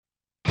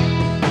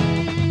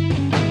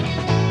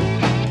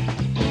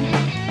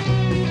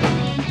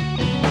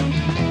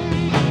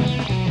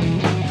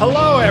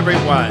Hello,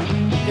 everyone.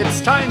 It's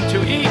time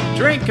to eat,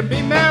 drink, and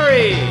be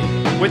merry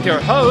with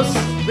your hosts,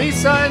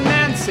 Lisa and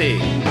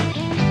Nancy.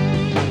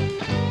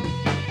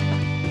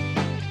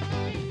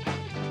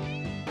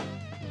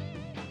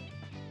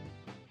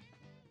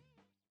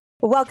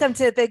 Welcome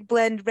to Big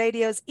Blend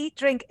Radio's Eat,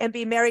 Drink, and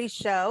Be Merry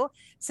show.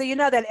 So you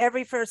know that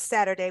every first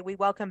Saturday we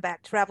welcome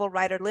back travel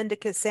writer Linda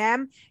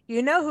Kazam.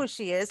 You know who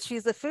she is.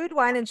 She's the food,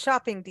 wine, and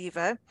shopping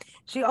diva.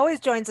 She always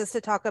joins us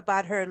to talk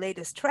about her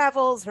latest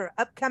travels, her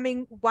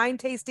upcoming wine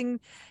tasting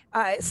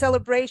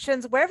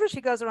celebrations. Wherever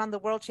she goes around the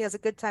world, she has a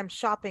good time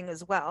shopping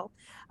as well.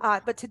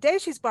 But today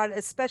she's brought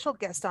a special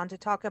guest on to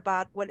talk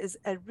about what is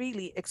a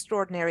really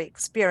extraordinary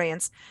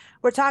experience.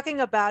 We're talking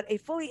about a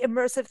fully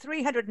immersive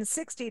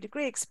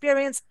 360-degree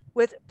experience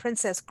with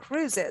Princess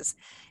Cruises.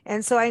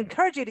 And so I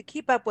encourage you to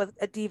keep up with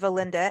Diva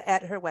Linda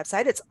at her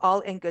website. It's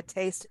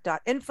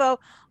allingoodtaste.info.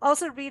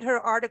 Also read her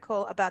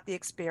article about the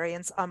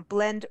experience on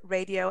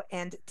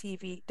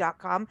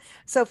blendradioandtv.com.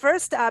 So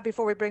first,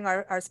 before we bring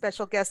our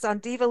special guest on,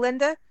 Diva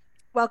Linda,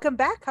 welcome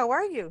back. How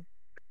are you?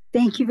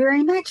 Thank you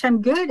very much.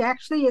 I'm good.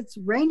 Actually, it's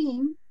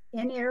raining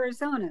in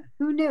Arizona.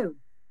 Who knew?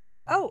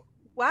 Oh,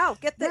 wow.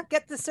 Get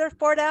the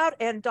surfboard out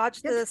and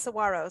dodge the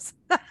saguaros.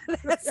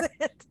 That's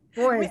it.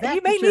 Boy,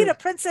 you may need a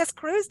Princess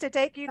Cruise to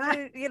take you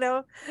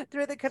to,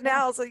 through the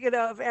canals,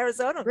 of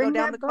Arizona, go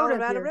down the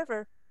Colorado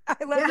River. I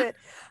love it.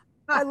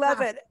 I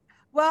love it.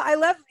 Well, I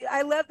love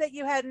that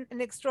you had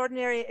an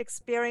extraordinary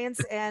experience,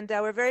 and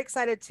we're very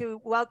excited to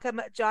welcome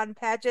John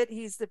Paget.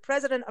 He's the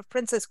president of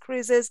Princess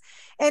Cruises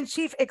and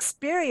chief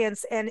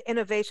experience and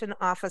innovation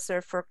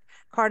officer for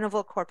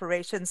Carnival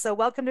Corporation. So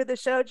welcome to the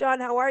show, John.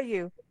 How are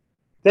you?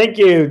 Thank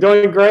you.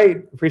 Doing great.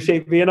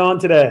 Appreciate being on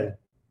today.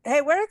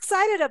 Hey, we're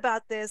excited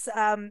about this.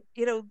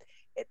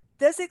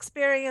 This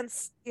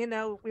experience,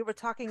 we were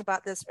talking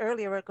about this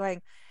earlier. We're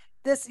going,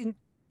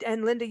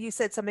 and Linda, you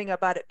said something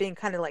about it being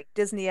kind of like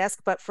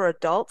Disney-esque, but for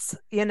adults,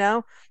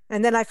 And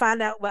then I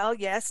found out, well,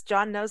 yes,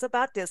 John knows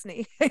about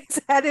Disney. He's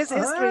had his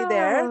history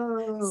there.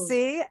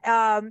 See?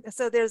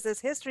 So there's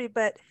this history,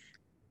 but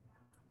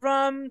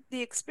from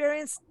the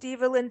experience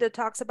Diva Linda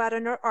talks about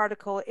in her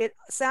article, it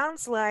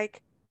sounds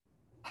like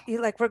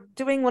we're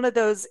doing one of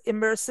those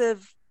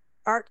immersive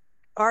art,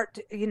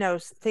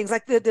 things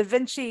like the Da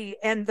Vinci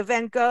and the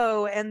Van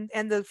Gogh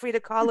and the Frida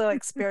Kahlo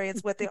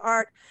experience with the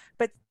art.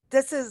 But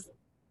this is,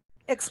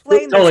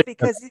 explain this,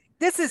 because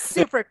this is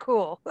super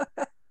cool.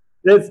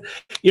 This,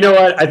 you know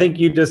what? I think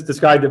you just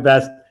described it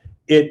best.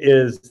 It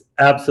is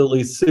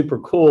absolutely super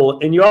cool.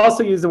 And you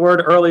also used the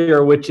word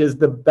earlier, which is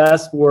the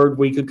best word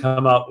we could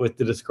come up with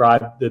to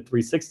describe the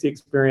 360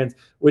 experience,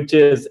 which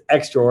is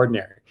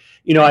extraordinary.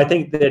 I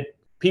think that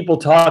people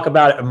talk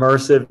about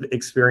immersive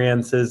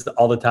experiences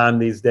all the time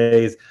these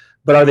days,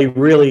 but are they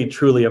really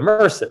truly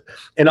immersive?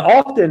 And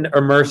often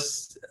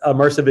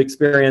immersive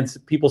experience,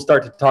 people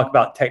start to talk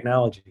about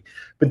technology,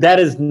 but that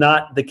is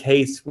not the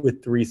case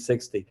with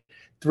 360.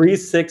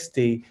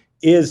 360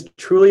 is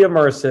truly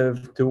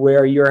immersive to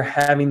where you're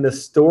having the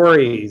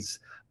stories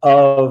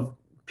of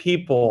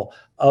people,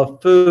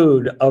 of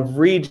food, of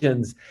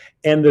regions,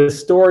 and the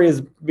story is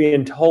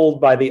being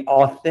told by the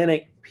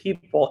authentic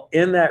people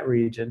in that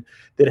region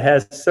that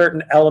has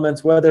certain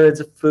elements, whether it's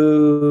a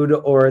food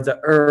or it's a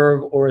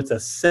herb or it's a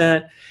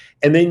scent,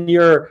 and then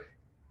you're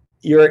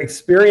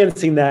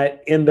experiencing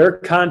that in their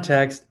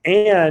context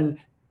and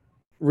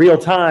real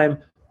time,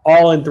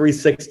 all in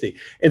 360.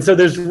 And so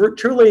there's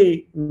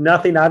truly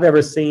nothing I've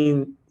ever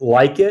seen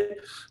like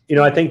it.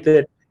 I think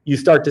that you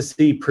start to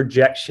see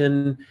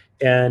projection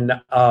and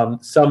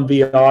some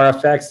VR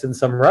effects in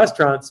some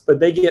restaurants, but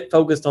they get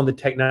focused on the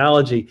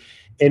technology.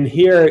 And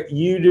here,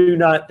 you do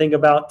not think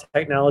about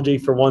technology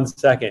for 1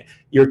 second.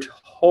 You're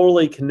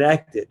totally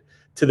connected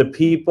to the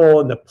people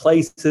and the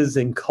places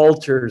and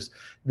cultures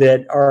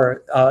that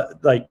are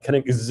kind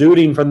of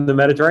exuding from the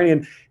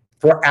Mediterranean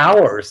for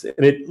hours.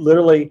 And it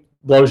literally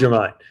blows your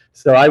mind.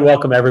 So I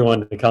welcome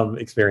everyone to come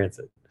experience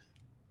it.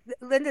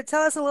 Linda,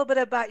 tell us a little bit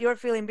about your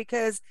feeling,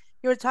 because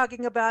you were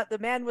talking about the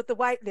man with the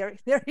white, there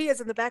he is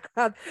in the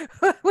background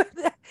with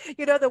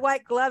the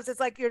white gloves. It's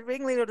like you're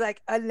ringling,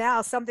 like,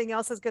 now something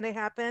else is going to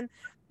happen.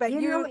 But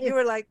you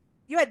were like,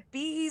 you had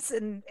bees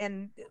and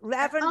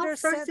lavender, all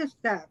sorts of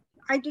stuff.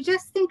 I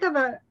just think of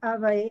a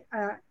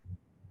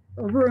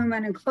room,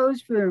 an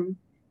enclosed room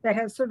that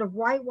has sort of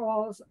white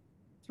walls,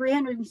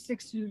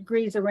 360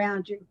 degrees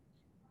around you.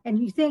 And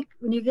you think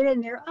when you get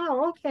in there,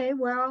 oh, okay,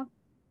 well,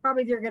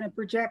 probably they're going to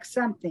project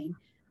something.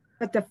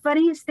 But the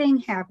funniest thing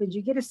happens.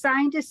 You get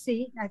assigned a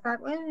seat. And I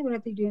thought, well, what are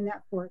they doing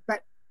that for?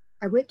 But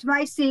I went to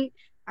my seat.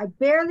 I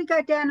barely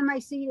got down to my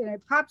seat, and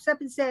it pops up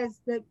and says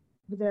that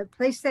the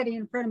place setting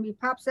in front of me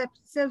pops up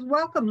and says,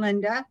 "Welcome,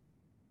 Linda."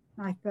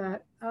 I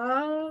thought,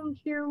 oh,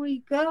 here we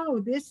go.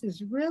 This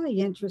is really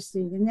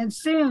interesting. And then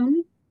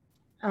soon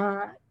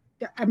a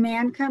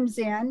man comes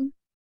in,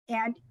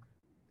 and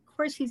of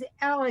course he's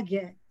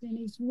elegant and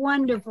he's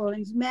wonderful and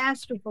he's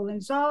masterful and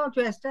he's all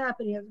dressed up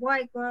and he has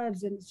white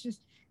gloves and it's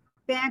just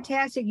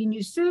fantastic. And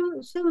you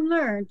soon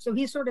learn. So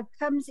he sort of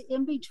comes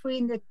in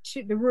between the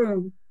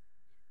room,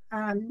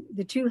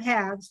 the two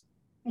halves,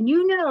 And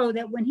you know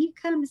that when he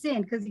comes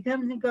in, because he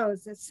comes and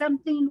goes, that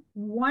something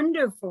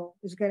wonderful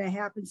is going to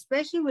happen,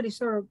 especially when he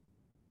sort of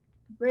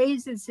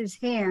raises his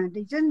hand.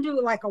 He doesn't do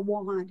it like a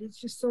wand. It's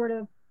just sort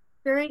of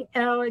very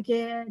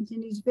elegant,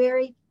 and he's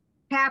very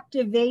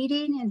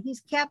captivating, and he's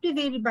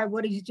captivated by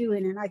what he's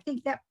doing. And I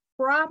think that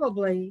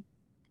probably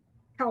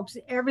helps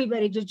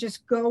everybody to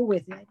just go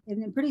with it.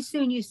 And then pretty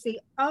soon you see,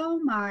 oh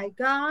my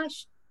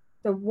gosh,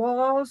 the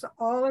walls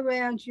all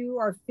around you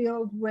are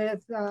filled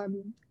with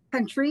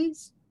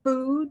countries,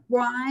 food,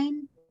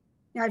 wine.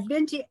 Now, I've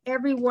been to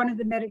every one of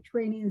the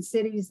Mediterranean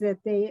cities that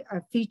they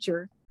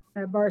feature,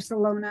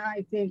 Barcelona,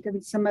 I think,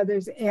 and some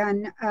others.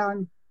 And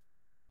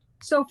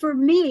so for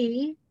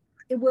me,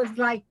 it was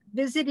like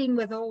visiting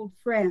with old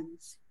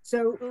friends.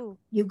 So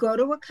you go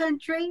to a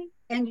country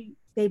and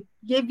they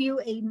give you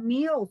a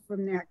meal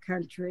from that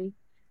country.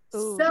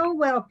 So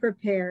well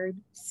prepared.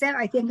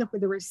 I think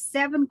there were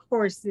 7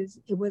 courses.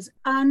 It was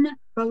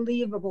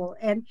unbelievable.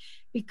 And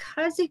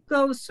because it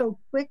goes so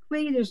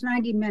quickly, there's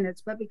 90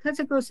 minutes, but because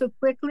it goes so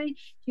quickly,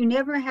 you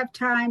never have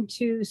time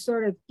to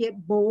sort of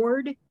get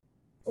bored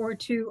or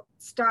to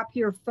stop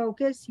your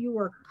focus. You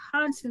are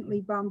constantly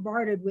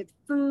bombarded with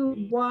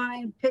food,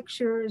 wine,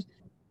 pictures.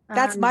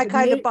 That's my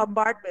kind of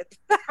bombardment.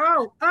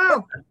 Well,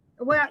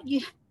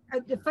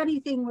 the funny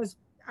thing was,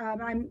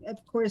 I'm, of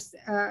course,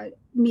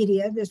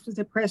 media. This was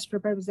a press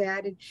trip I was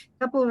at, and a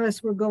couple of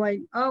us were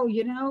going, oh,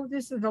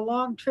 this is a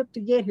long trip to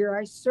get here.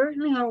 I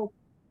certainly hope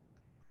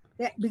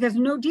that, because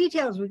no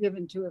details were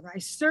given to us, I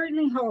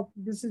certainly hope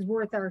this is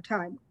worth our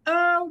time.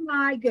 Oh,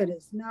 my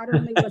goodness. Not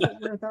only was it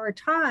worth our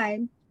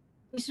time,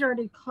 we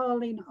started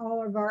calling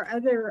all of our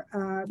other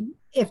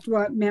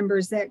IFTWA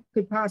members that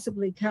could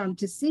possibly come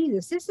to see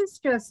this. This is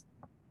just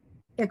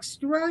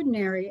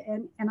extraordinary.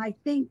 And I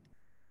think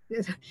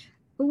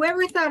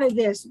whoever thought of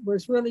this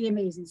was really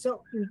amazing.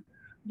 So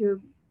you're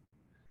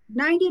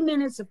 90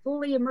 minutes of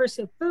fully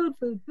immersive food,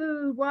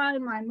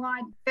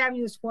 wine,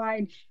 fabulous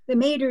wine, the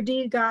maitre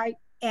d' guy,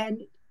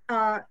 and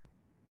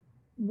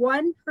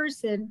one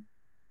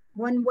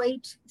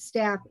wait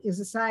staff is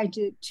assigned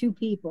to 2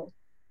 people.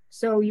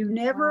 So you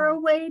never are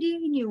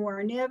waiting.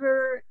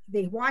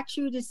 They watch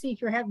you to see if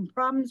you're having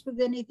problems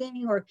with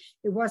anything or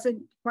it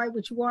wasn't quite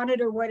what you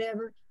wanted or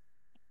whatever.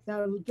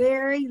 The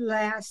very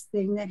last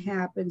thing that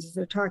happens is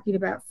they're talking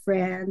about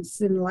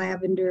France and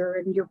lavender,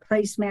 and your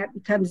placemat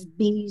becomes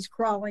bees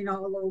crawling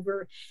all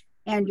over,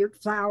 and your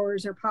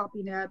flowers are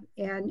popping up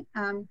and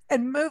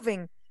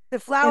moving. The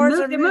flowers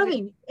are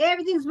moving.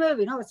 Everything's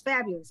moving. Oh, it's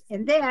fabulous.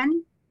 And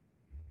then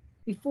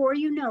before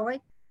you know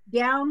it,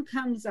 down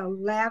comes a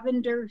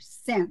lavender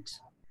scent.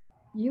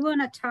 You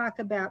want to talk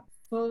about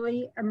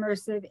fully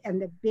immersive,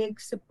 and the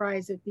big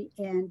surprise at the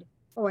end.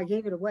 Oh, I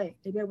gave it away.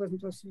 Maybe I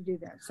wasn't supposed to do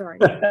that. Sorry.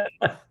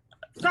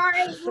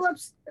 Sorry.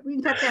 Whoops. We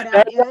can cut that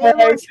out.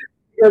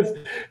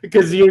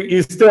 Because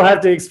you still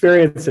have to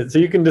experience it. So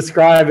you can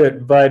describe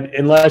it, but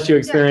unless you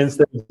experience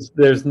it,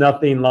 there's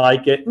nothing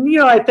like it.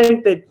 And, I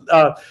think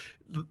that,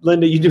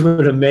 Linda, you do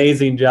an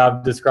amazing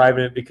job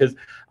describing it, because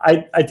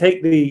I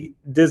take the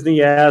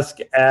Disney-esque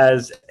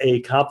as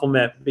a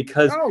compliment,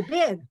 because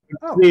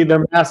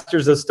they're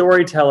masters of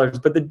storytellers.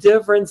 But the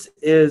difference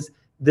is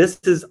this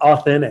is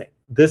authentic.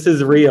 This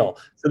is real.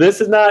 So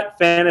this is not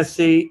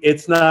fantasy.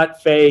 It's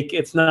not fake.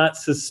 It's not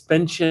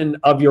suspension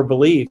of your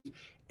belief.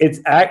 It's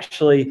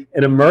actually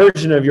an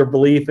immersion of your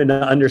belief in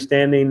an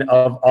understanding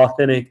of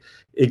authentic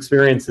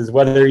experiences,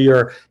 whether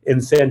you're in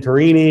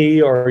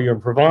Santorini or you're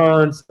in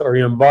Provence or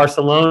you're in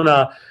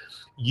Barcelona.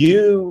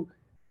 You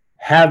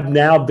have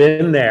now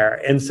been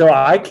there. And so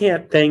I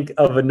can't think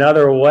of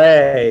another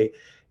way,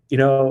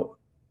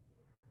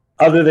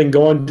 other than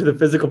going to the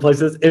physical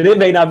places. And it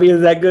may not be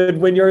that good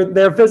when you're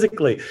there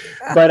physically.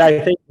 But I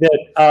think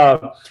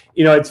that,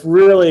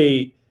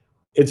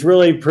 it's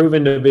really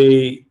proven to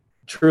be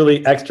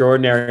truly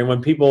extraordinary. And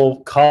when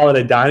people call it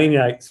a dining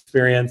night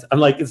experience, I'm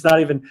like, it's not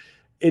even,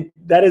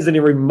 that isn't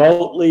even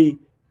remotely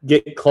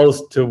get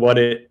close to what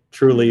it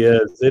truly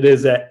is. It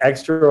is an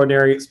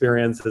extraordinary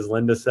experience, as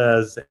Linda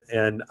says,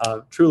 and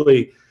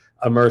truly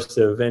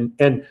immersive.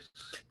 And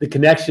the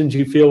connections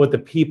you feel with the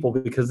people,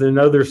 because they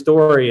know their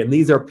story. And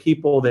these are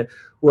people that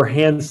were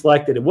hand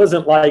selected. It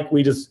wasn't like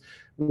we just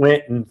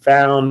went and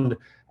found,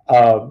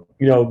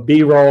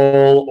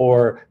 B-roll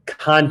or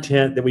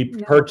content that we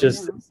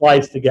purchased and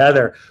sliced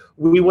together.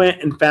 We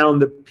went and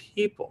found the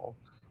people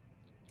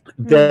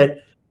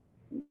that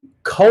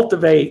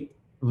cultivate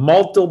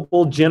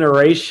multiple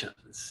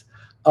generations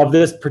of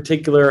this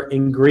particular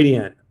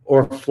ingredient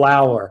or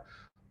flour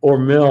or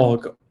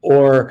milk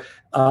or,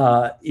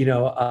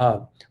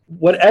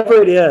 whatever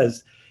it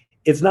is.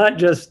 It's not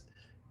just,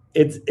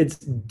 it's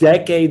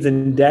decades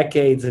and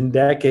decades and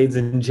decades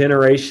and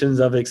generations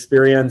of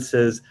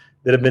experiences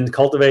that have been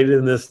cultivated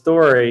in this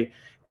story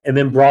and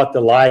then brought to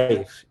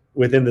life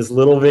within this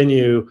little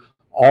venue,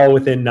 all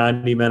within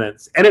 90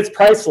 minutes. And it's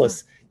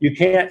priceless. You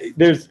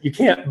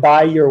can't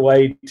buy your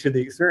way to the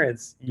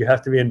experience. You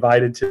have to be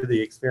invited to the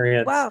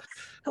experience. Wow.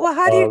 Well,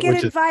 how do you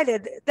get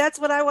invited? That's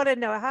what I want to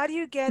know. How do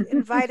you get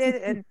invited?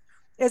 And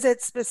is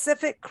it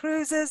specific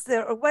cruises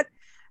there, or what?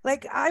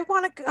 Like, I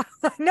want to go.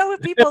 I know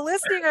if people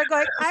listening are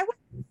going,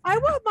 I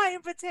want my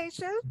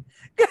invitation.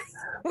 We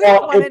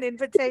Well, want an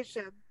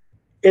invitation.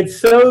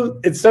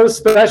 it's so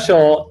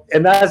special,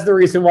 and that's the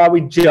reason why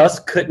we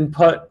just couldn't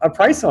put a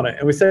price on it.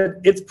 And we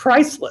said it's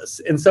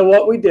priceless. And so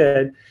what we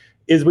did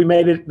is we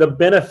made it the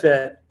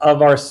benefit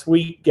of our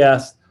suite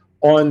guests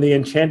on the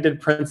Enchanted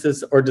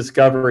Princess or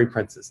Discovery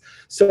Princess.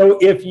 So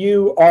if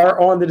you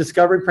are on the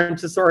Discovery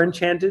Princess or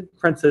Enchanted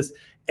Princess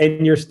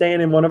and you're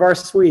staying in one of our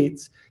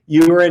suites,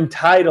 you are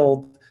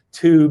entitled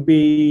to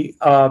be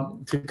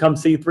to come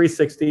see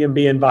 360 and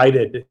be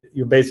invited.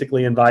 You're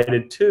basically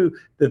invited to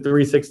the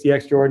 360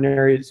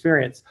 Extraordinary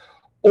Experience.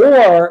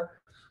 Or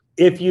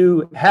if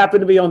you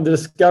happen to be on the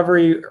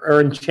Discovery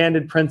or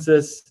Enchanted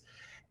Princess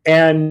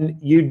and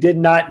you did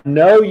not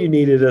know you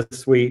needed a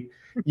suite,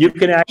 you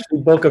can actually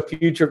book a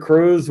future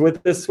cruise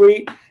with this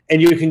suite, and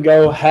you can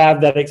go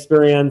have that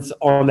experience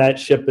on that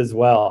ship as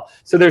well.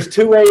 So there's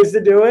two ways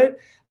to do it.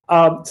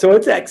 So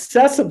it's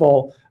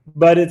accessible,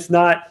 but it's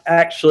not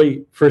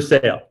actually for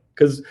sale.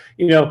 Because,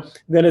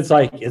 then it's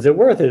like, is it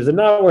worth it? Is it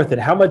not worth it?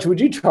 How much would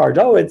you charge?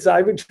 Oh,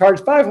 I would charge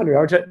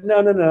 $500.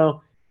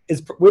 No.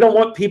 We don't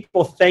want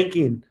people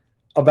thinking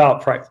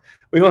about price.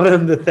 We want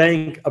them to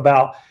think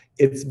about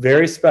it's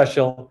very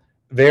special,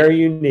 very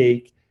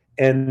unique.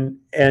 And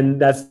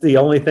that's the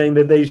only thing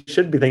that they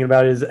should be thinking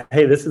about is,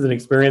 hey, this is an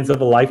experience of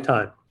a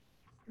lifetime.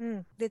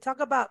 They talk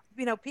about,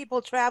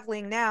 people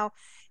traveling now.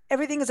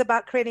 Everything is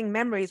about creating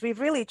memories. We've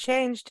really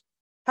changed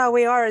how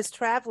we are as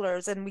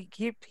travelers, and we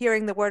keep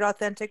hearing the word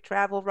authentic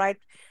travel, right?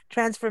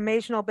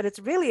 Transformational, but it's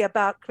really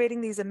about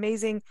creating these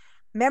amazing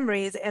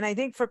memories. And I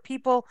think for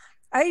people,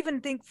 I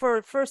even think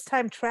for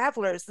first-time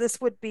travelers,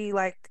 this would be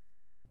like,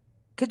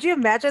 could you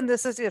imagine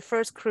this is your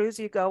first cruise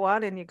you go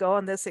on and you go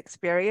on this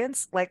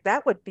experience? Like,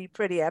 that would be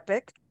pretty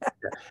epic.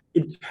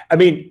 I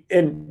mean,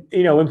 and,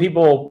 when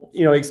people,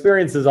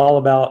 experience is all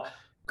about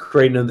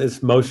creating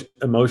this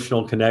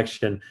emotional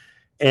connection.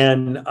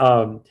 And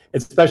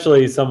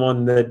especially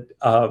someone that,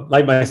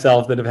 like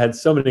myself, that have had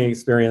so many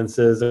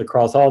experiences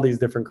across all these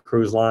different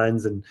cruise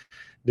lines and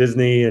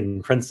Disney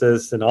and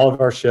Princess and all of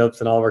our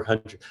ships and all of our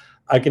countries,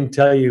 I can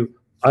tell you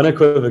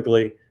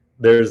unequivocally,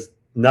 there's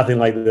nothing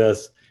like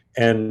this.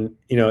 And,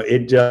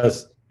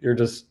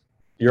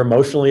 you're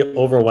emotionally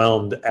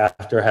overwhelmed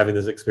after having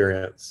this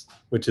experience,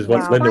 which is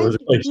what Linda was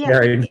really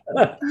sharing.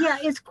 Yeah,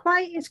 it's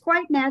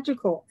quite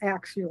magical,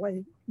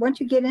 actually. Once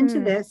you get into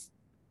this,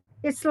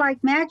 it's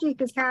like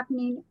magic is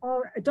happening,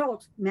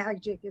 adult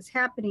magic is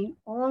happening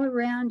all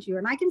around you.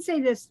 And I can say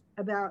this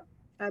about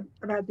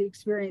the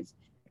experience.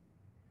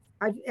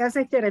 As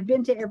I said, I've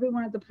been to every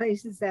one of the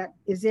places that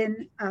is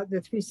in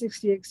the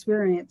 360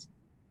 experience.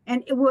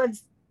 And it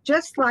was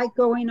just like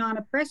going on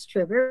a press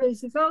trip. Everybody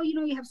says, oh,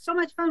 you have so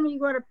much fun when you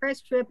go on a press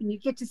trip and you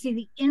get to see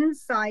the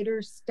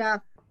insider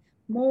stuff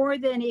more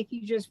than if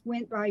you just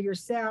went by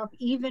yourself,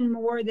 even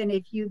more than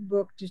if you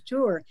booked a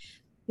tour.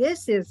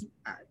 This is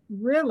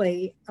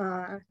really,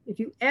 if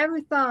you ever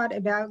thought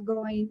about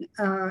going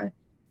to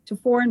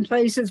foreign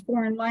places,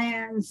 foreign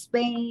lands,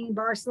 Spain,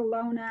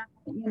 Barcelona,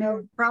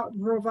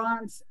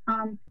 Provence,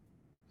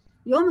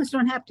 you almost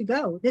don't have to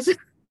go. This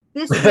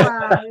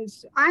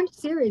was, I'm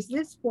serious,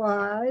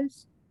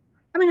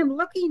 I'm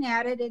looking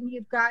at it, and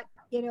you've got,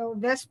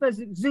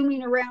 Vespas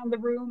zooming around the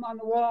room on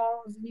the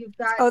walls, and you've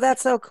got... Oh,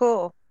 that's so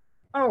cool.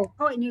 Oh,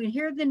 and you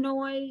hear the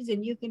noise,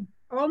 and you can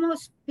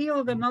almost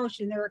feel the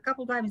motion. There were a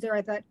couple times there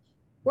I thought,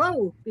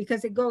 whoa,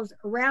 because it goes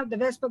around, the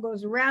Vespa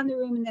goes around the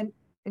room, and then...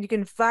 And you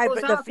can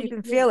vibrate, you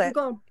can feel it.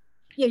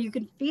 You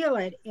can feel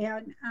it.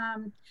 And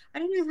I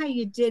don't know how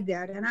you did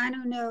that, and I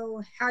don't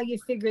know how you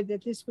figured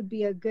that this would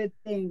be a good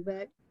thing,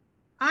 but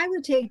I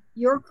would take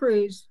your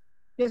cruise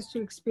just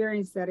to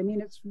experience that. I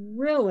mean, it's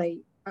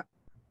really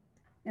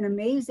an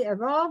amazing,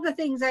 of all the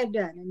things I've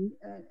done, and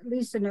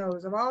Lisa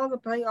knows, of all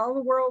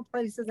the world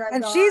places I've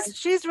gone. And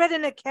she's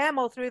ridden a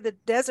camel through the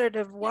desert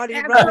of Wadi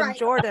Rum in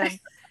Jordan.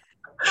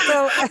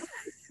 So,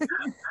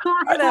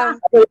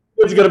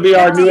 it's going to be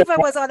our new... Eva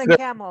was on a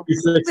camel.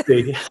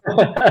 360,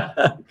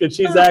 because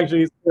she's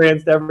actually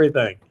experienced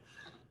everything.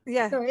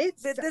 Yeah, so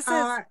this is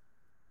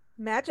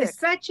magic.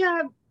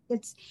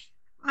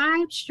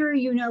 I'm sure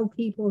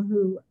people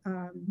who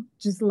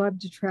just love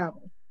to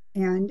travel,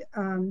 and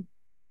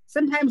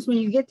sometimes when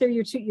you get there,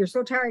 you're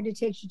so tired it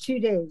takes you 2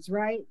 days,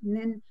 right? And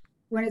then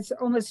when it's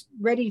almost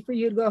ready for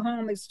you to go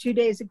home, it's 2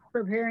 days of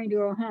preparing to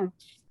go home.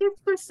 It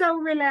was so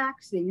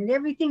relaxing, and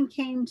everything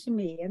came to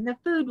me, and the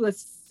food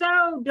was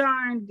so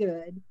darn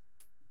good,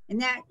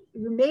 and that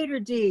your maitre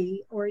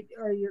d'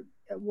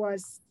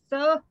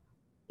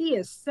 he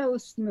is so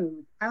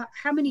smooth.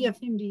 How many of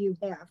him do you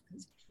have?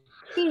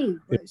 He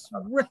was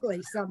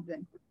really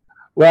something.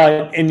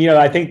 Well, and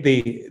I think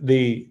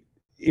the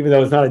even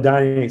though it's not a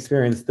dining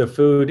experience, the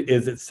food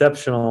is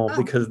exceptional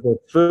because the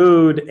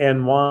food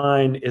and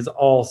wine is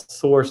all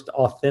sourced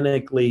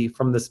authentically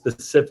from the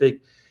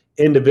specific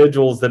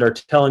individuals that are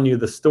telling you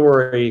the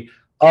story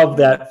of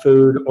that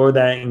food or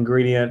that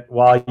ingredient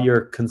while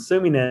you're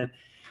consuming it.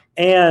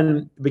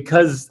 And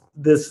because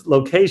this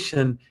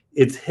location,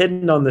 it's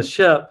hidden on the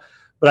ship,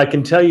 but I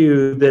can tell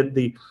you that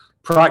the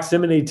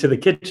proximity to the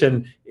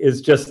kitchen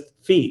is just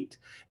feet.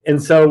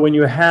 And so when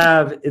you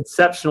have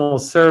exceptional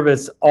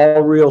service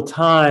all real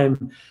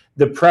time,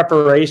 the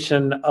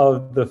preparation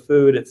of the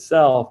food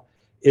itself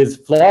is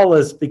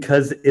flawless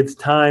because it's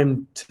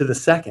time to the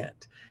second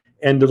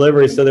and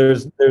delivery. So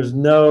there's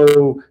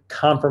no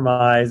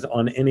compromise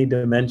on any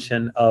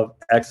dimension of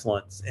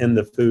excellence in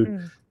the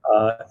food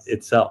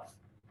itself.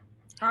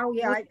 Oh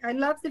yeah, I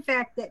love the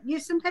fact that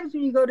sometimes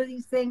when you go to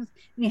these things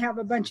and you have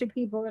a bunch of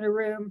people in a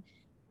room,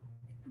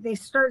 they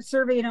start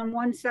serving on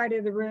one side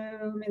of the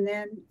room, and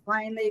then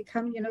finally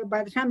come,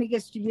 by the time it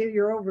gets to you,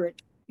 you're over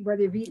it,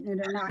 whether you've eaten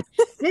it or not.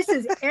 This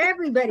is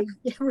everybody,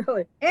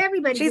 really,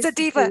 everybody. She's a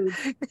diva.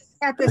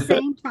 At the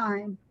same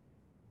time,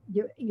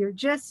 you're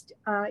just,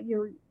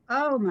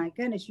 oh my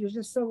goodness, you're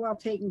just so well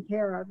taken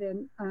care of.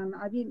 And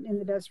I've eaten in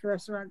the best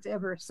restaurants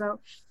ever. So,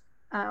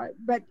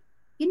 but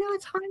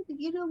it's hard,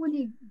 when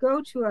you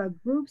go to a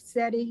group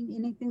setting,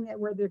 anything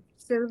where they're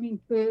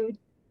serving food,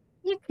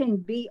 it can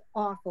be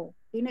awful.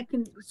 And it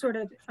can sort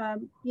of,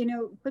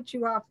 put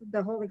you off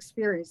the whole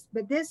experience.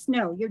 But this,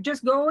 no, you're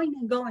just going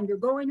and going. You're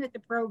going with the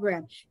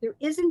program. There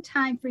isn't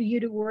time for you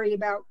to worry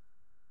about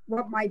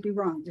what might be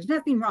wrong. There's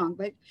nothing wrong,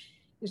 but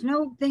there's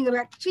no thing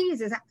about,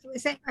 Jesus, am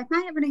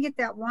I ever going to get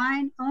that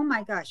wine? Oh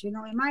my gosh,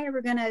 am I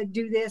ever going to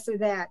do this or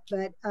that?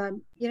 But,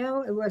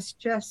 it was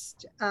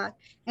just,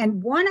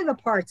 and one of the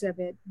parts of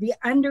it, the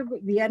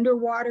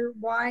underwater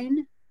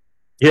wine.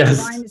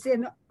 Yes. Wine is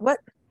in what?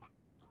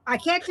 I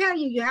can't tell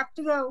you. You have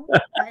to go.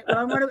 I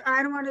don't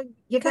want to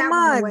give that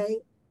one away.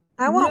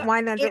 I want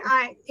wine under.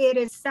 It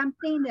is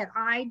something that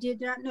I did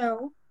not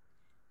know,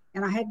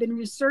 and I had been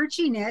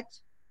researching it.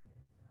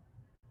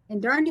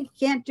 And darned if you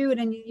can't do it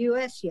in the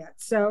U.S. yet.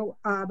 So,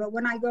 but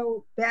when I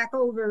go back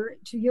over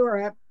to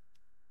Europe,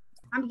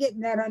 I'm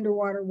getting that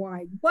underwater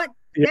wine.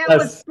 That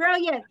was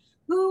brilliant.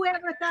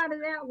 Whoever thought of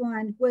that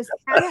one was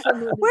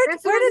absolutely. Where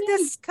did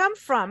this come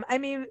from? I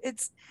mean,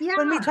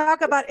 when we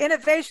talk about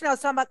innovation, I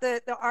was talking about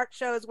the art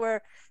shows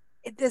where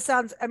this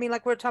sounds,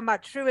 like we're talking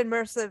about true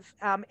immersive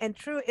and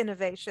true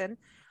innovation.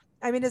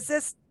 I mean,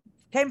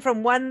 came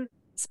from one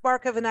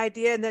spark of an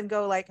idea and then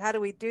go like, how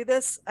do we do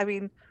this? I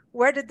mean,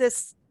 where did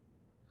this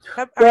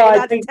come? Are you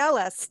allowed to tell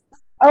us?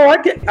 Oh,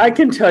 I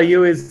can tell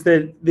you is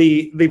that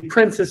the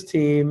Princess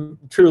team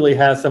truly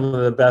has some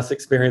of the best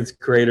experienced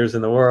creators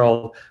in the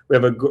world.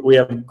 We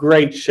have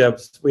great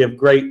ships, we have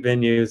great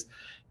venues,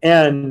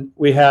 and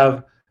we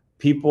have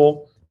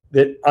people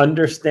that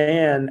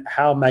understand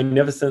how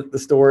magnificent the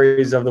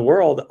stories of the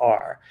world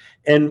are.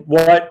 And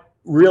what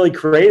really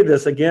created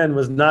this again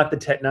was not the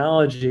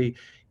technology;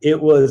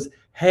 it was,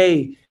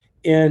 hey,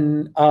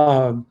 in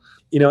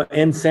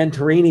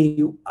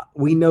Santorini,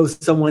 we know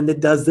someone that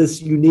does this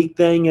unique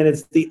thing, and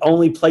it's the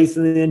only place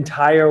in the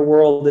entire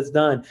world that's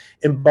done.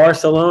 In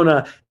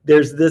Barcelona,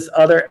 there's this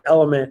other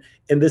element,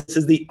 and this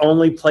is the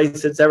only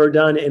place it's ever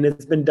done, and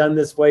it's been done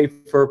this way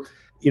for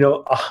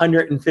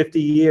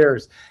 150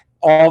 years.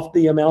 Off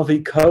the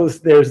Amalfi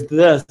Coast, there's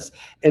this,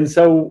 and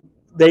so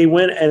they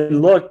went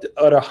and looked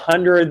at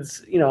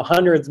hundreds,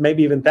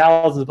 maybe even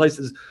thousands of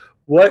places.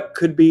 What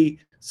could be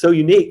so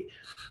unique?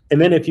 And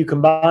then if you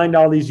combine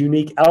all these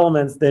unique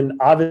elements, then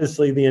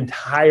obviously the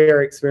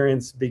entire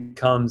experience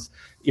becomes,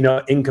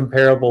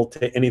 incomparable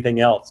to anything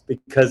else,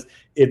 because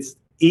it's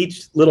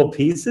each little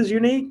piece is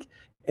unique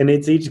and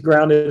it's each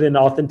grounded in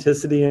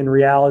authenticity and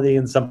reality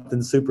and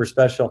something super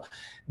special.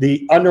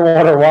 The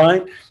underwater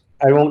wine,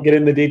 I won't get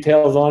into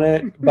details on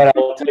it, but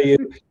I'll tell you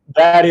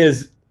that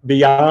is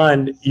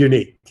beyond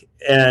unique.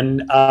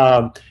 And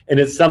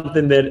it's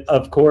something that,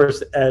 of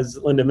course, as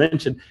Linda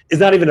mentioned, is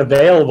not even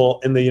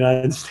available in the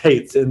United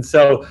States. And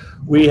so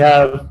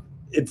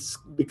it's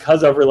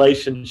because of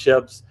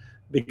relationships,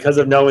 because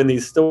of knowing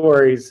these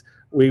stories,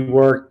 we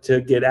work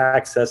to get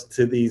access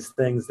to these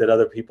things that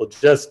other people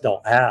just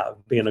don't have,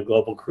 being a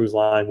global cruise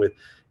line with,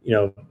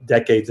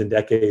 decades and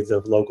decades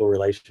of local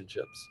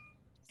relationships.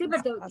 See,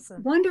 but the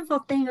wonderful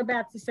thing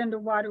about this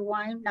underwater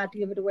wine, not to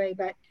give it away,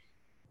 but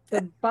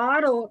the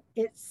bottle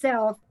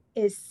itself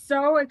is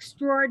so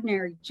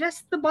extraordinary.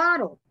 Just the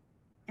bottle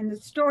and the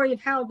story of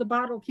how the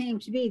bottle came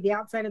to be, the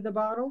outside of the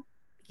bottle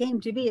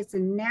came to be. It's a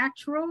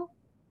natural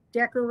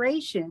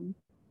decoration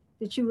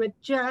that you would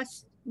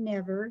just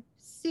never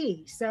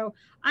see. So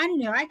I don't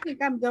know. I think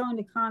I'm going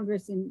to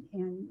Congress and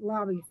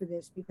lobby for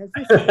this, because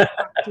this has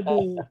got to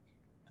be.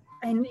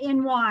 And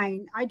in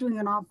wine, I drink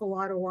an awful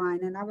lot of wine,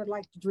 and I would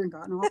like to drink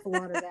an awful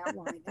lot of that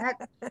wine.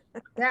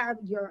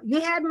 You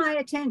had my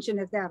attention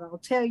at that. I'll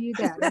tell you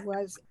that. It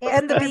was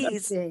and the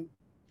bees.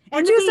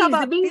 And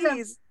the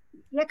bees.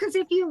 Yeah, because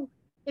if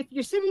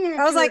you're sitting in,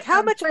 I was like,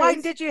 how much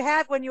wine did you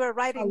have when you were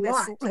writing this,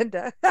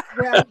 Linda?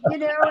 Well,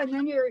 and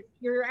then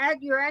you're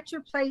at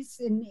your place,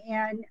 and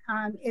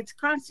it's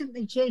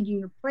constantly changing.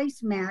 Your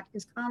placemat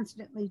is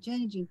constantly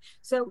changing.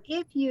 So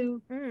if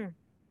you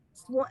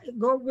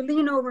go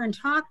lean over and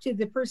talk to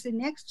the person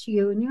next to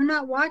you, and you're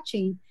not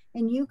watching,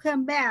 and you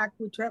come back,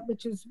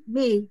 which is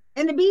me,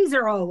 and the bees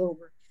are all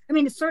over. I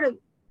mean, it's sort of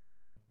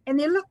and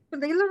they look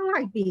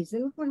like bees.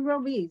 They look like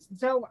real bees.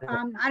 So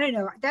I don't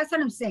know. That's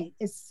what I'm saying.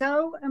 It's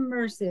so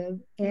immersive,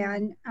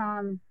 and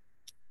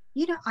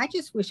I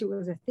just wish it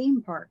was a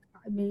theme park.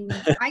 I mean,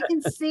 I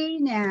can see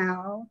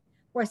now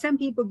why some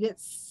people get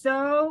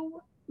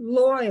so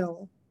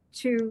loyal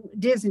to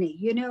Disney.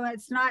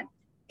 It's not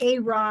a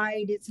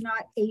ride, it's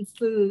not a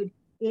food,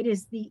 it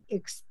is the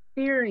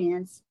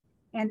experience.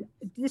 And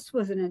this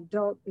was an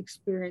adult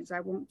experience I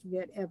won't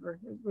forget ever.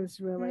 It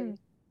was really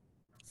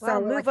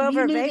well, move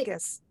over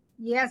Vegas.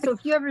 Yeah, so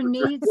if you ever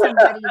need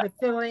somebody to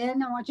fill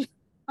in, I want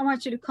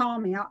you to call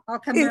me. I'll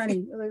come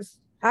running. It was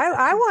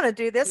I want to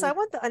do this. I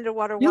want the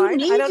underwater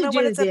wine. I don't know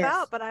what it's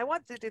about, but I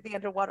want to do the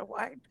underwater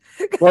wine.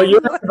 Well, you're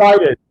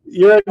invited.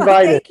 You're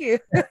invited. Thank you.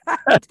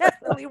 I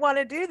definitely want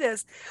to do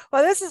this.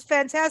 Well, this is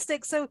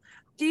fantastic. So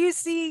do you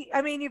see,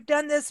 I mean, you've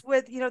done this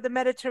with, the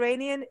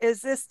Mediterranean.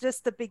 Is this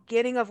just the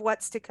beginning of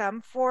what's to come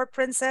for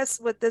Princess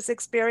with this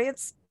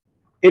experience?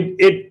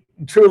 It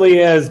truly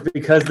is,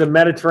 because the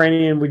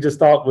Mediterranean, we just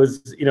thought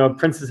was,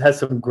 Princess has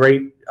some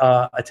great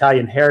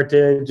Italian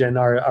heritage, and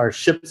our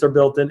ships are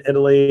built in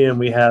Italy, and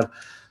we have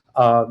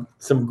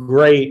some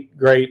great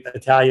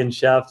Italian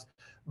chefs.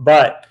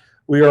 But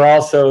we are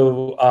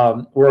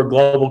also, we're a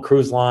global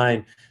cruise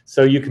line.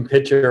 So you can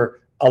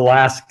picture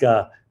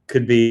Alaska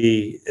could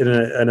be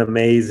an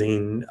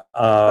amazing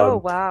oh,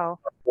 wow.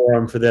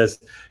 forum for this.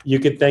 You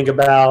could think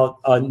about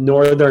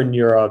Northern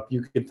Europe.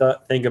 You could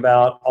think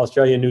about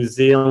Australia, New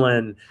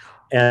Zealand,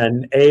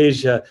 and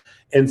Asia.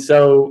 And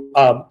so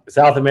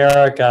South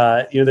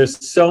America,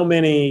 there's so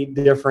many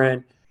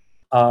different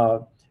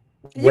ways.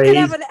 You can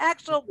have an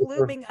actual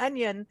blooming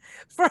onion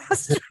for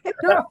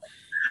Australia.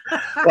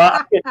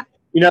 Well,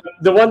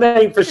 the one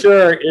thing for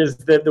sure is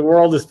that the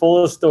world is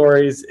full of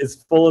stories.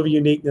 It's full of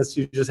uniqueness.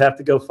 You just have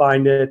to go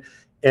find it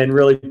and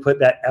really put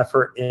that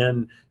effort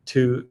in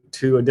to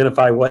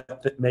identify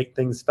what make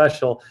things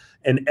special.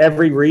 And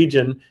every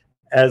region,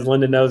 as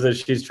Linda knows, as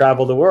she's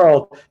traveled the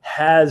world,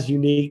 has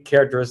unique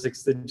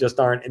characteristics that just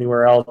aren't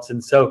anywhere else.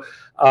 And so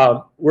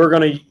we're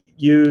going to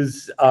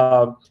use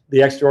the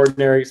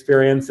Extraordinary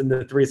Experience and the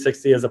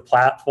 360 as a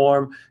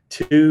platform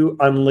to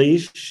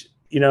unleash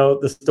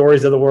the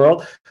stories of the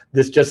world.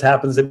 This just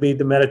happens to be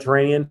the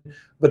Mediterranean,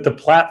 but the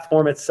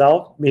platform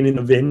itself, meaning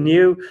the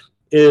venue,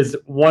 is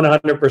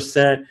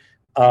 100%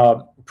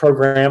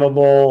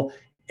 programmable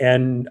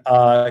and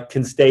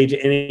can stage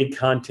any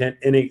content,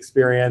 any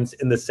experience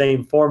in the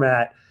same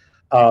format,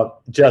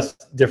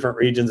 just different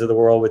regions of the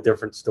world with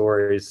different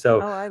stories.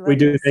 So we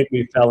do think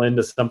we fell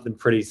into something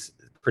pretty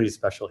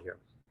special here.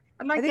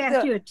 I'd like to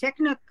ask you a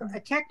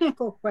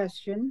technical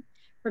question.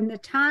 From the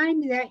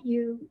time that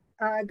you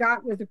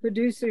got with the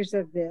producers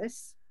of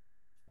this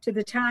to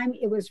the time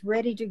it was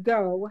ready to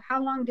go, how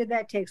long did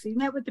that take? So you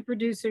met with the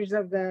producers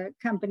of the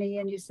company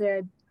and you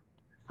said,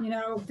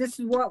 this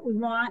is what we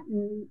want.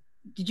 And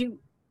did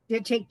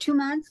it take 2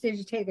 months? Did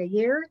it take a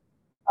year?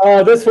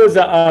 This was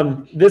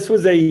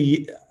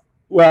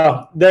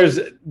there's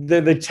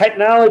the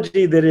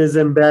technology that is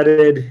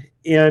embedded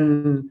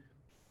in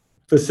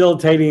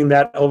facilitating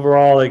that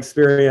overall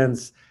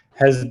experience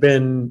has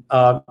been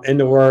in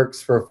the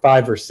works for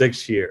 5 or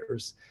 6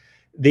 years.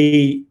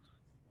 The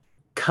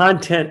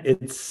content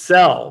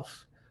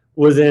itself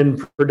was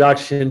in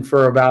production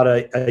for about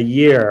a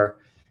year,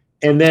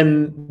 and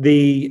then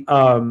the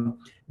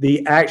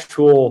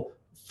actual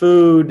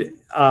food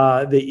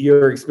that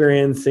you're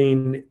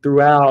experiencing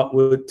throughout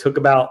took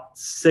about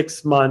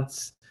 6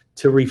 months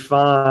to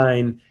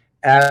refine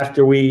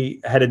after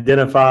we had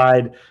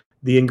identified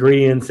the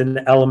ingredients and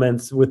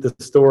elements with the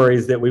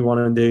stories that we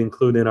wanted to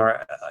include in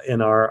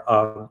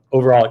our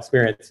overall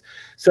experience.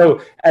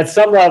 So at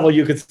some level,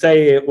 you could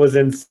say it was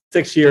in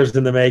 6 years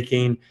in the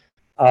making.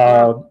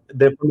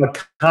 That from a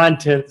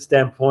content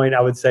standpoint,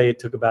 I would say it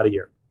took about a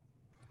year.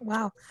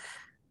 Wow.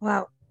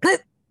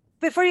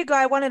 Before you go,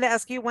 I wanted to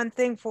ask you one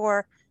thing.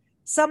 For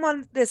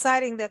someone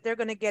deciding that they're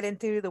going to get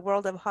into the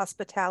world of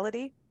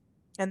hospitality,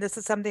 and this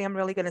is something I'm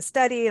really going to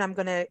study, and I'm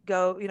going to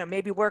go,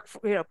 maybe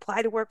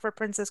apply to work for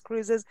Princess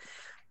Cruises.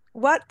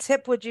 What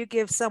tip would you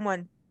give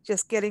someone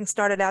just getting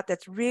started out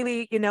that's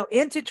really,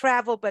 into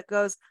travel, but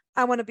goes,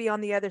 I want to be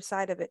on the other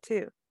side of it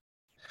too?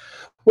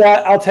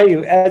 Well, I'll tell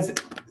you, as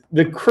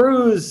the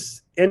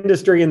cruise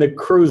industry and the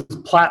cruise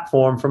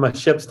platform from a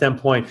ship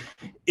standpoint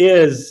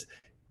is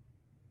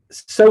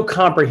so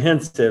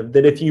comprehensive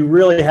that if you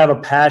really have a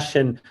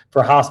passion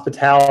for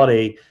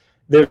hospitality,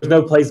 there's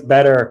no place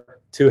better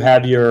to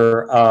have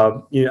your,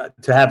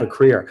 to have a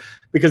career,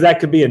 because that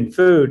could be in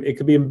food, it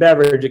could be in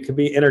beverage, it could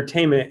be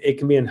entertainment, it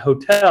can be in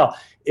hotel,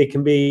 it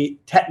can be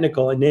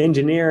technical and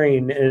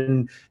engineering,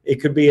 and it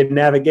could be in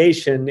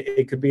navigation,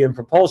 it could be in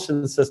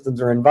propulsion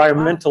systems or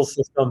environmental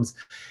systems.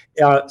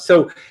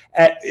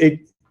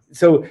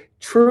 So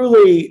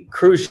truly,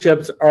 cruise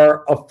ships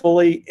are a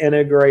fully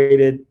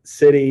integrated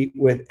city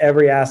with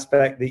every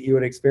aspect that you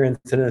would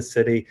experience in a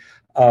city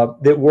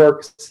that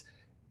works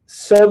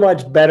so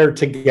much better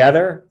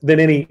together than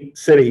any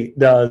city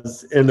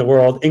does in the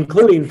world,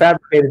 including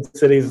fabricated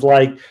cities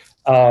like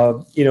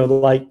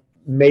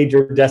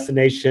major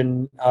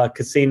destination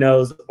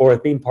casinos or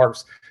theme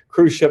parks,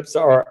 cruise ships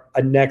are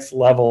a next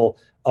level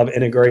of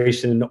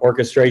integration and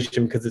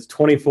orchestration because it's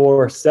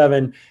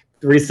 24/7,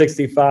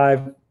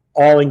 365,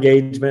 all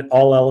engagement,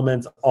 all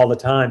elements, all the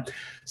time.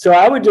 So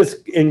I would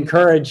just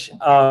encourage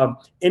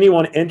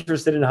anyone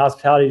interested in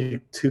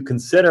hospitality to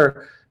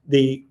consider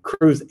the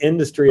cruise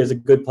industry as a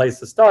good place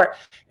to start.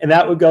 And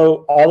that would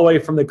go all the way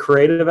from the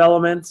creative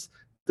elements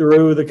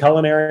through the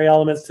culinary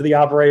elements to the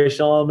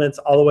operational elements,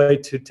 all the way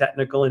to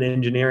technical and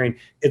engineering.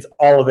 It's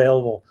all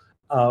available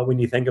when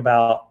you think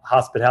about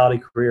hospitality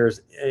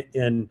careers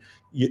in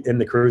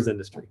the cruise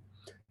industry.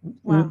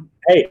 Wow.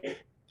 Hey,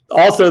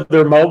 also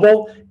they're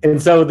mobile,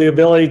 and so the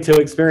ability to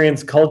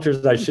experience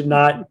cultures, I should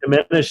not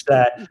diminish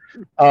that.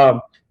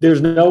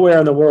 There's nowhere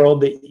in the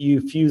world that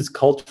you fuse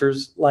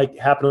cultures like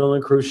happen on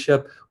a cruise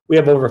ship. We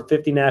have over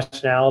 50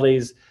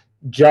 nationalities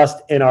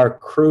just in our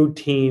crew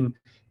team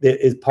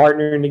that is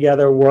partnering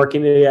together,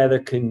 working together,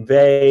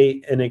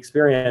 convey an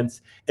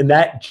experience. And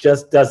that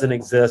just doesn't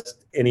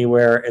exist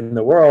anywhere in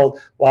the world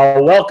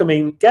while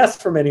welcoming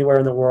guests from anywhere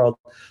in the world.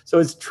 So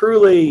it's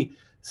truly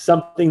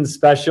something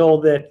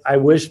special that I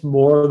wish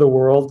more of the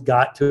world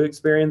got to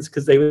experience,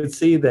 because they would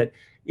see that,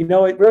 it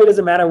really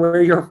doesn't matter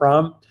where you're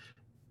from.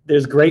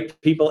 There's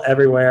great people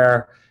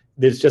everywhere.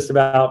 It's just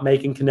about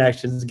making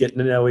connections, getting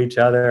to know each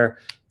other,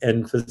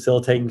 and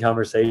facilitating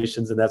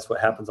conversations. And that's what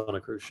happens on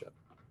a cruise ship.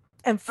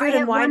 And food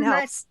and wine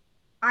helps.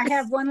 I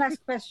have one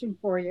last question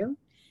for you.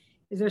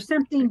 Is there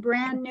something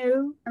brand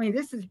new? I mean,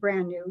 this is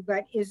brand new,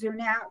 but is there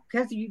now,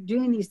 because you're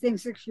doing these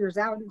things 6 years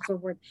out and so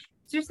forth,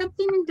 is there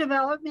something in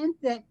development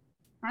that,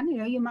 I don't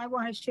know, you might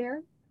want to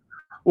share?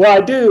 Well,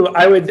 I do.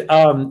 I would,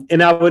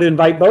 and I would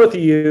invite both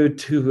of you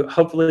to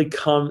hopefully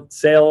come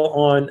sail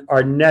on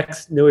our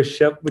next newest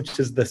ship, which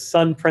is the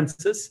Sun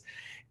Princess,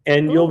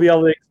 and you'll be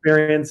able to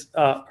experience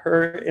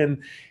her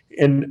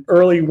in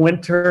early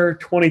winter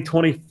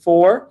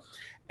 2024.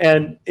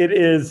 And it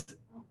is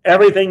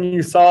everything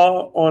you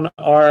saw on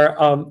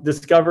our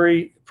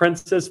Discovery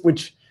Princess,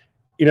 which,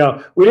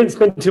 we didn't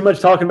spend too much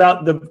talking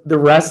about the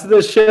rest of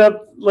the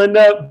ship,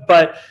 Linda,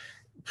 but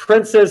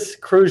Princess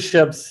cruise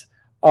ships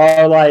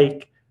are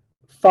like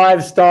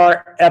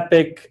 5-star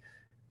epic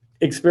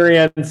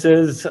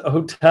experiences,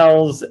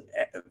 hotels,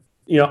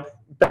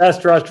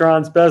 best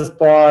restaurants, best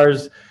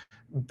bars,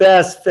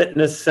 best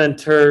fitness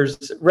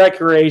centers,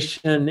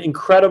 recreation,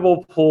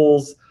 incredible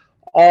pools,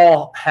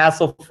 all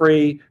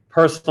hassle-free,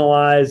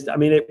 personalized. I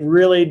mean, it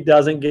really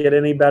doesn't get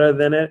any better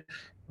than it,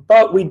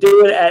 but we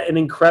do it at an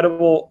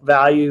incredible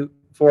value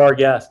for our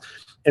guests.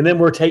 And then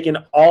we're taking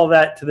all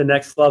that to the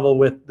next level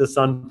with the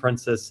Sun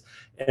Princess.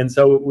 And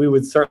so we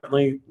would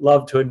certainly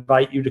love to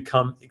invite you to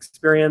come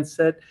experience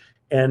it.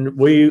 And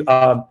we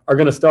are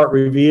going to start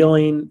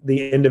revealing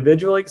the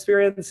individual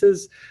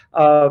experiences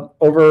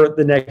over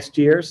the next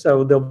year.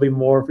 So there'll be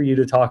more for you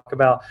to talk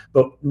about.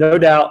 But no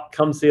doubt,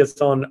 come see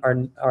us on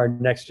our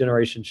next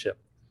generation ship.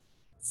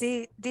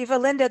 See, Diva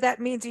Linda, that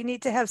means you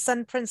need to have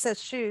Sun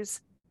Princess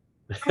shoes.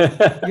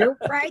 You're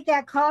right.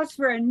 That calls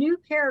for a new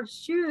pair of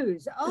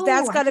shoes. Oh,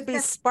 that's got to be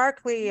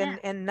sparkly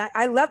and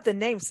I love the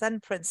name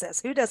Sun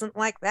Princess. Who doesn't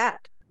like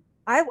that?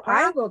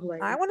 Probably.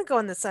 I want to go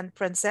on the Sun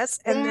Princess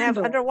and have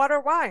underwater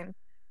wine.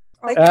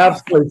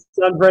 Absolutely,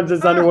 Sun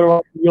Princess underwater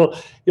wine.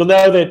 You'll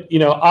know that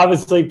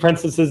obviously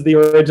Princess is the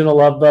original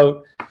love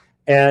boat,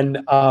 and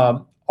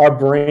our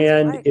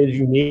brand is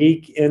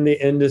unique in the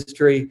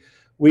industry.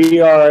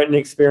 We are an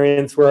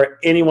experience where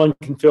anyone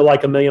can feel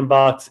like $1 million,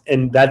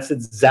 and that's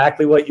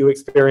exactly what you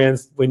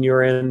experienced when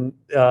you're in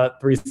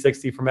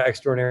 360 from an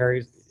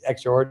extraordinary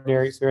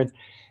experience.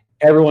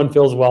 Everyone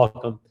feels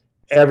welcome.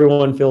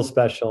 Everyone feels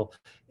special.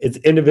 It's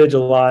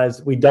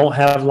individualized. We don't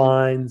have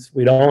lines.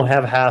 We don't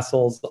have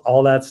hassles.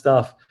 All that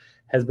stuff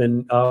has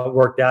been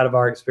worked out of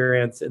our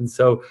experience. And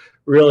so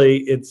really,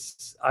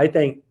 it's, I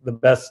think, the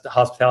best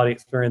hospitality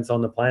experience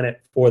on the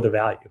planet for the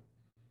value.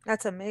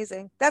 That's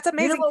amazing. That's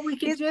amazing. You know what we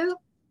could do?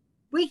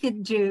 We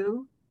could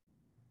do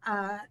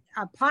a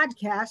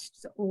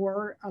podcast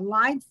or a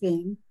live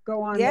thing,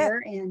 go on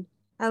there, and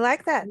I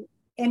like that.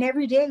 And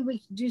every day we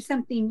could do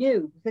something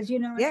new, because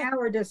an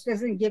hour just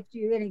doesn't give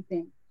you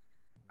anything.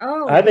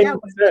 Oh, I think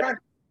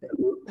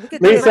we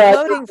could do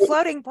a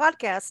floating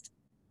podcast.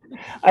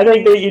 I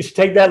think that you should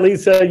take that,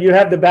 Lisa. You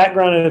have the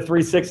background in a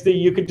 360.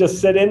 You could just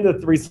sit in the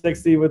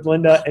 360 with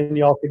Linda, and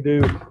y'all could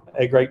do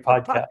a great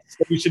podcast.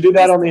 So you should do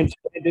that on the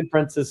Enchanted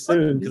Princess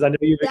soon, because I know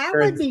you've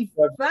experienced. That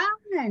would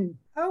be fun.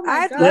 Oh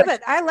my God. I love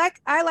it.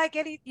 I like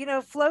any.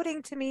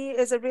 Floating to me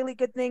is a really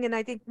good thing, and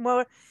I think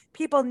more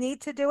people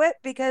need to do it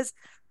because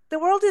the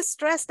world is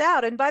stressed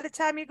out. And by the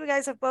time you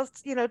guys have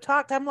both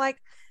talked, I'm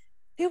like,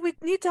 dude, we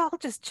need to all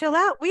just chill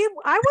out.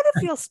 I want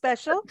to feel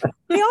special.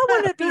 We all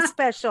want to be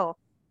special.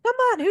 Come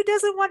on, who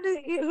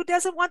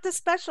doesn't want the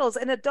specials?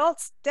 And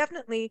adults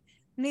definitely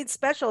need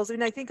specials.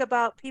 I think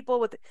about people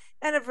with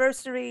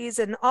anniversaries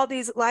and all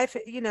these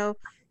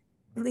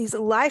these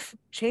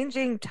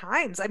life-changing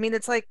times. I mean,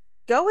 it's like,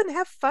 go and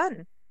have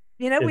fun.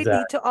 Exactly. We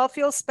need to all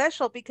feel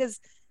special, because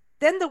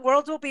then the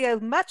world will be a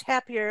much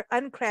happier,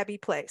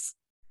 uncrabby place.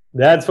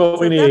 That's what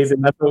we need,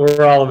 and that's what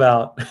we're all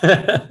about.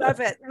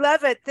 Love it.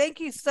 Love it. Thank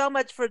you so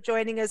much for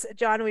joining us,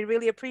 John. We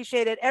really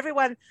appreciate it.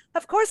 Everyone,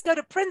 of course, go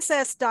to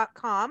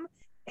princess.com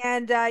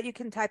and you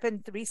can type in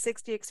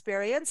 360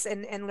 experience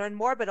and learn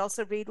more, but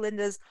also read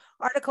Linda's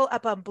article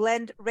up on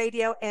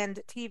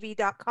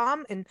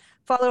blendradioandtv.com and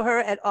follow her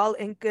at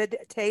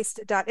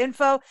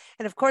allingoodtaste.info.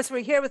 And of course,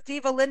 we're here with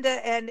Diva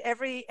Linda, and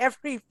every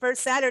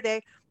first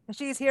Saturday,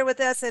 she's here with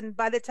us, and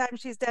by the time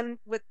she's done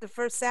with the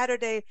first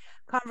Saturday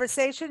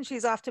conversation,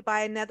 she's off to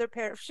buy another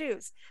pair of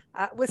shoes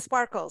with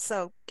sparkles.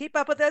 So keep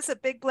up with us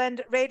at Big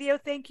Blend Radio.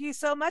 Thank you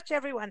so much,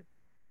 everyone.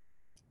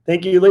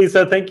 Thank you,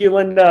 Lisa. Thank you,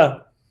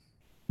 Linda.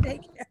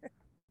 Take care.